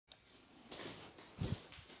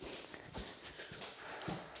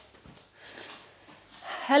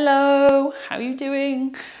Hello, how are you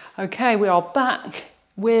doing? Okay, we are back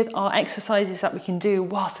with our exercises that we can do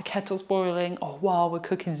whilst the kettle's boiling or while we're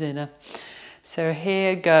cooking dinner. So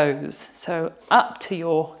here goes. So up to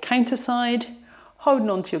your counter side, holding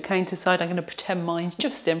on to your counter side. I'm going to pretend mine's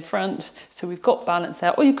just in front, so we've got balance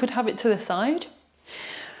there. Or you could have it to the side.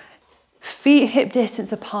 Feet hip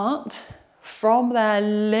distance apart. From there,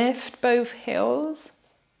 lift both heels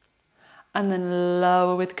and then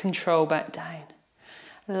lower with control back down.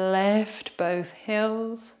 Lift both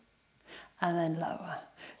heels and then lower.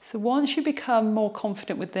 So once you become more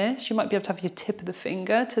confident with this, you might be able to have your tip of the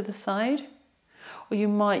finger to the side, or you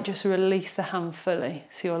might just release the hand fully.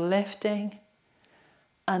 So you're lifting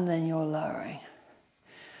and then you're lowering.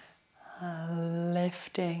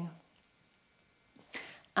 Lifting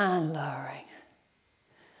and lowering.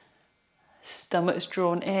 Stomach's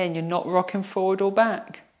drawn in, you're not rocking forward or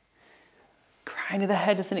back. Crown of the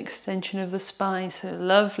head is an extension of the spine, so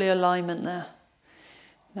lovely alignment there.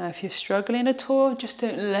 Now if you're struggling at all, just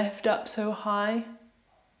don't lift up so high.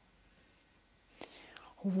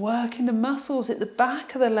 Working the muscles at the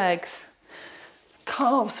back of the legs.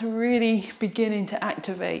 Calves are really beginning to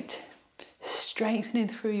activate. Strengthening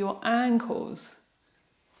through your ankles.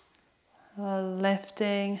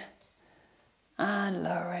 Lifting and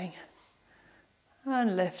lowering.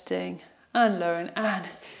 And lifting and lowering and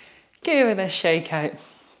give it a shake out.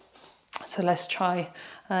 So let's try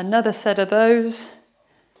another set of those.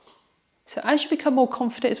 So as you become more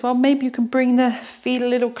confident as well, maybe you can bring the feet a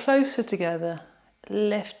little closer together.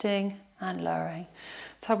 Lifting and lowering.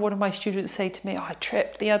 To have one of my students say to me, oh, I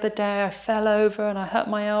tripped the other day, I fell over and I hurt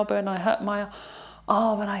my elbow and I hurt my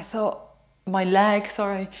arm and I thought, my leg,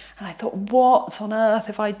 sorry. And I thought, what on earth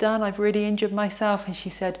have I done? I've really injured myself. And she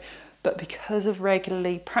said, but because of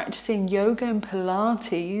regularly practicing yoga and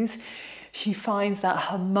Pilates, she finds that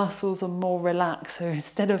her muscles are more relaxed. So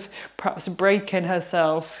instead of perhaps breaking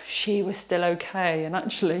herself, she was still okay. And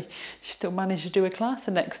actually, she still managed to do a class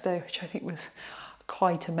the next day, which I think was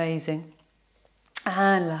quite amazing.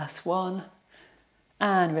 And last one.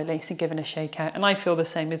 And release and giving a shake out. And I feel the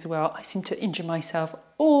same as well. I seem to injure myself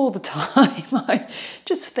all the time. I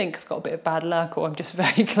just think I've got a bit of bad luck or I'm just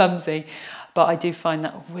very clumsy. But I do find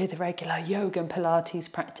that with regular yoga and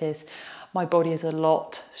Pilates practice, my body is a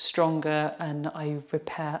lot stronger and I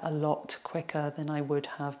repair a lot quicker than I would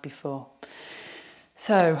have before.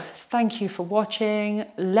 So thank you for watching.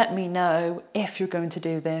 Let me know if you're going to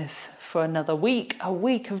do this for another week, a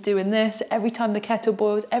week of doing this every time the kettle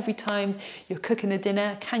boils, every time you're cooking the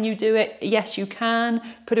dinner. Can you do it? Yes, you can.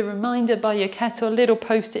 Put a reminder by your kettle, a little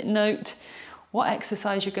post-it note, what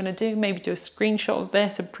exercise you're going to do. Maybe do a screenshot of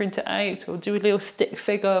this and print it out, or do a little stick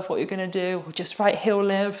figure of what you're going to do, or just write heel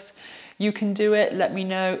lifts. You can do it. Let me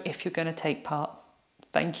know if you're going to take part.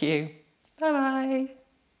 Thank you. Bye-bye.